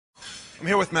I'm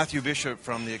here with Matthew Bishop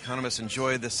from The Economist.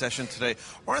 Enjoyed this session today.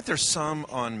 Aren't there some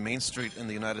on Main Street in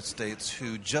the United States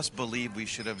who just believe we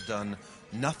should have done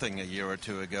nothing a year or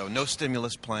two ago? No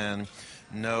stimulus plan,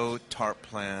 no TARP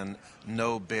plan,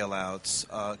 no bailouts.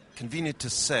 Convenient to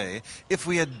say, if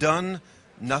we had done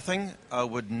nothing,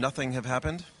 would nothing have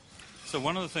happened? So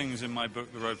one of the things in my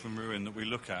book, The Road from Ruin, that we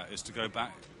look at is to go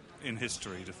back in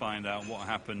history to find out what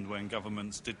happened when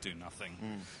governments did do nothing.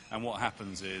 And what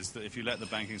happens is that if you let the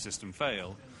banking system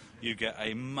fail, you get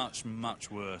a much, much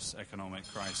worse economic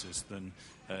crisis than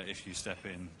if you step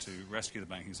in to rescue the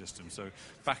banking system. So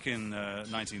back in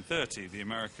 1930, the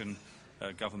American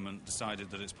government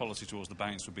decided that its policy towards the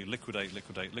banks would be liquidate,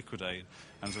 liquidate, liquidate.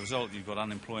 And as a result, you've got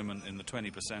unemployment in the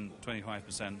 20%,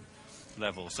 25%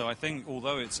 level. So I think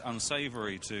although it's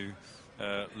unsavory to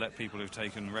let people who've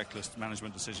taken reckless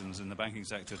management decisions in the banking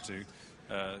sector to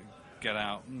get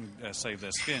out and save their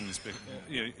skins, but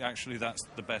actually that's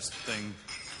the best thing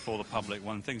for the public.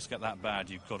 When things get that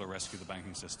bad, you've got to rescue the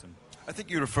banking system. I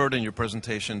think you referred in your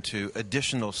presentation to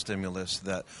additional stimulus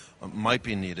that might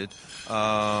be needed.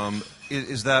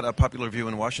 Is that a popular view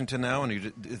in Washington now, and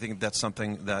do you think that's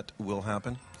something that will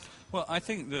happen? Well, I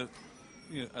think that,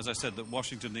 as I said, that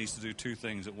Washington needs to do two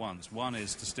things at once. One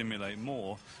is to stimulate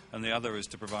more, and the other is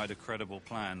to provide a credible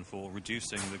plan for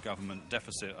reducing the government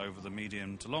deficit over the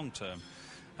medium to long term.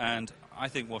 And I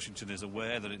think Washington is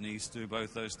aware that it needs to do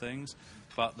both those things,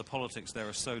 but the politics there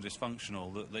are so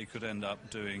dysfunctional that they could end up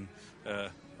doing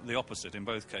the opposite in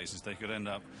both cases. They could end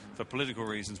up, for political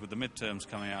reasons, with the midterms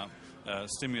coming up,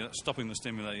 stopping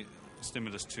the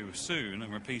stimulus too soon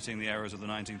and repeating the errors of the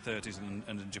 1930s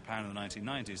and in Japan in the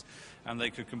 1990s, and they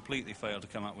could completely fail to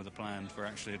come up with a plan for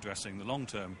actually addressing the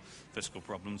long-term fiscal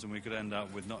problems, and we could end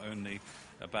up with not only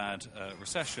a bad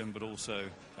recession but also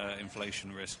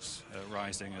inflation risks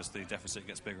rising as the deficit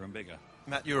gets bigger and bigger.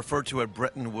 Matt, you referred to a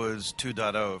Bretton Woods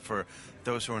 2.0. For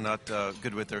those who are not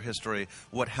good with their history,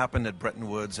 what happened at Bretton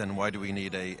Woods and why do we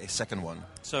need a second one?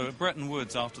 So at Bretton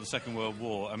Woods, after the Second World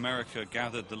War, America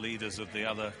gathered the leaders of the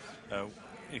other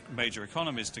major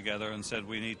economies together and said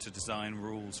we need to design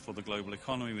rules for the global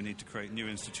economy, we need to create new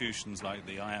institutions like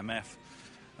the IMF,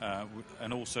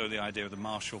 and also the idea of the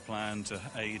Marshall Plan to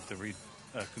aid the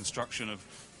reconstruction of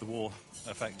the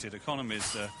war-affected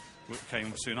economies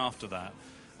came soon after that.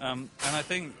 And I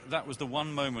think that was the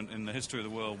one moment in the history of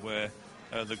the world where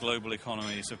the global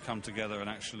economies have come together and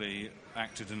actually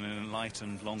acted in an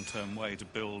enlightened, long-term way to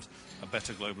build a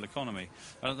better global economy.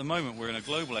 And at the moment, we're in a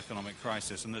global economic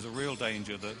crisis, and there's a real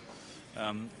danger that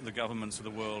the governments of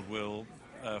the world will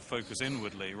focus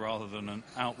inwardly rather than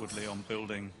outwardly on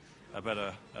building a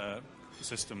better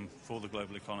system for the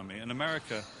global economy. And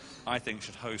America, I think,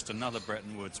 should host another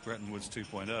Bretton Woods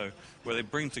 2.0, where they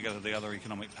bring together the other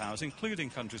economic powers, including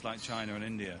countries like China and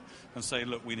India, and say,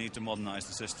 look, we need to modernize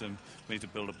the system, we need to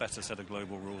build a better set of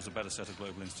global rules, a better set of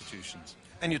global institutions.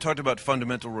 And you talked about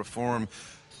fundamental reform.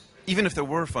 Even if there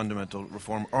were fundamental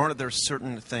reform, aren't there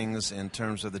certain things in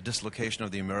terms of the dislocation of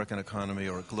the American economy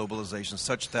or globalization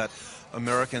such that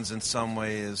Americans in some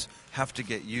ways have to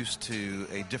get used to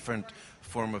a different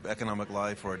form of economic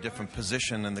life or a different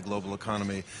position in the global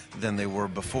economy than they were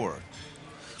before?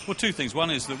 Well, two things.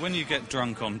 One is that when you get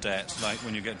drunk on debt, like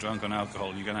when you get drunk on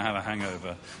alcohol, you're going to have a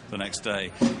hangover the next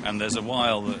day. And there's a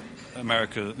while that the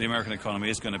American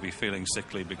economy is going to be feeling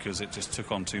sickly because it just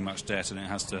took on too much debt and it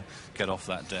has to get off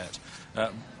that debt.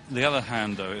 The other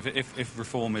hand, though, if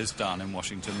reform is done in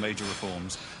Washington, major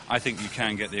reforms, I think you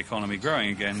can get the economy growing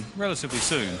again relatively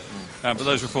soon. But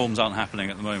those reforms aren't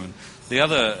happening at the moment. The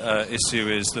other issue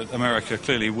is that America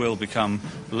clearly will become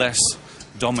less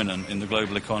dominant in the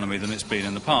global economy than it's been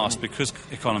in the past because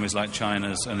economies like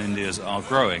China's and India's are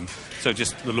growing. So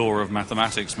just the law of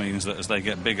mathematics means that as they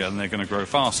get bigger, then they're going to grow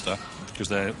faster because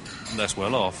they're less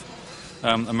well off.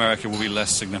 America will be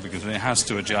less significant, and it has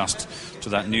to adjust to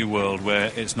that new world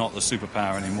where it's not the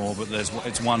superpower anymore, but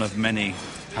it's one of many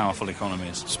powerful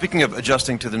economies. Speaking of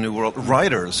adjusting to the new world,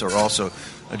 writers are also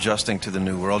adjusting to the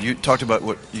new world. You talked about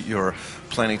what you're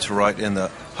planning to write in the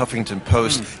Huffington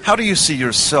Post. How do you see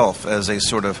yourself as a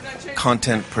sort of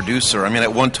content producer? I mean,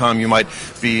 at one time you might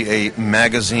be a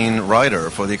magazine writer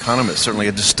for The Economist, certainly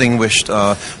a distinguished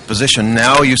position.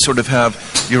 Now you sort of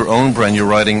have your own brand. You're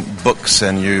writing books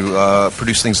and you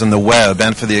produce things on the web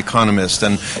and for The Economist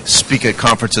and speak at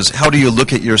conferences. How do you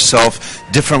look at yourself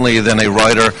differently than a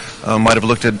writer might have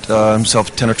looked at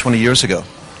himself 10 or 20 years ago?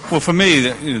 Well, for me,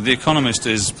 The Economist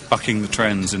is bucking the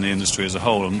trends in the industry as a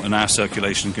whole, and our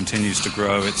circulation continues to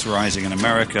grow. It's rising in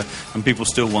America, and people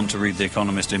still want to read The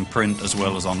Economist in print as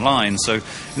well as online. So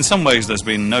in some ways there's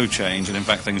been no change, and in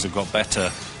fact things have got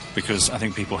better because I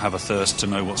think people have a thirst to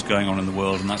know what's going on in the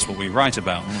world, and that's what we write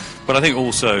about. But I think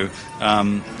also,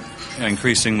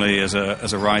 increasingly as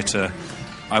a writer,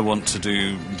 I want to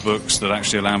do books that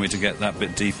actually allow me to get that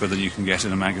bit deeper than you can get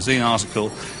in a magazine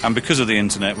article. And because of the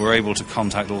internet, we're able to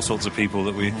contact all sorts of people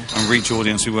that and reach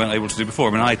audience we weren't able to do before.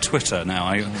 I mean, I Twitter now.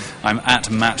 I'm at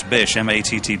Matt Bish,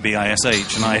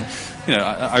 MattBish, and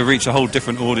I reach a whole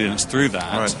different audience through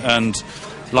that. Right. And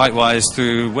likewise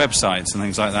through websites and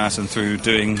things like that, and through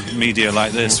doing media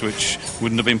like this, which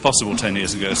wouldn't have been possible 10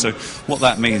 years ago. So what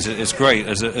that means, it's great.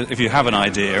 If you have an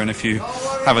idea and if you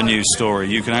have a news story,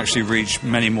 you can actually reach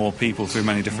many more people through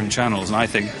many different channels. And I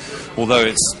think, although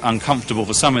it's uncomfortable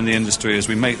for some in the industry as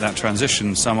we make that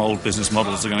transition, some old business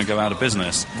models are going to go out of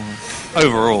business.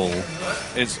 Overall,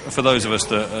 it's for those of us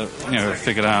that have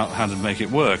figured out how to make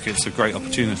it work, it's a great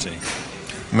opportunity.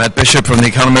 Matt Bishop from The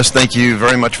Economist, thank you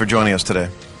very much for joining us today.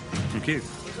 Thank you.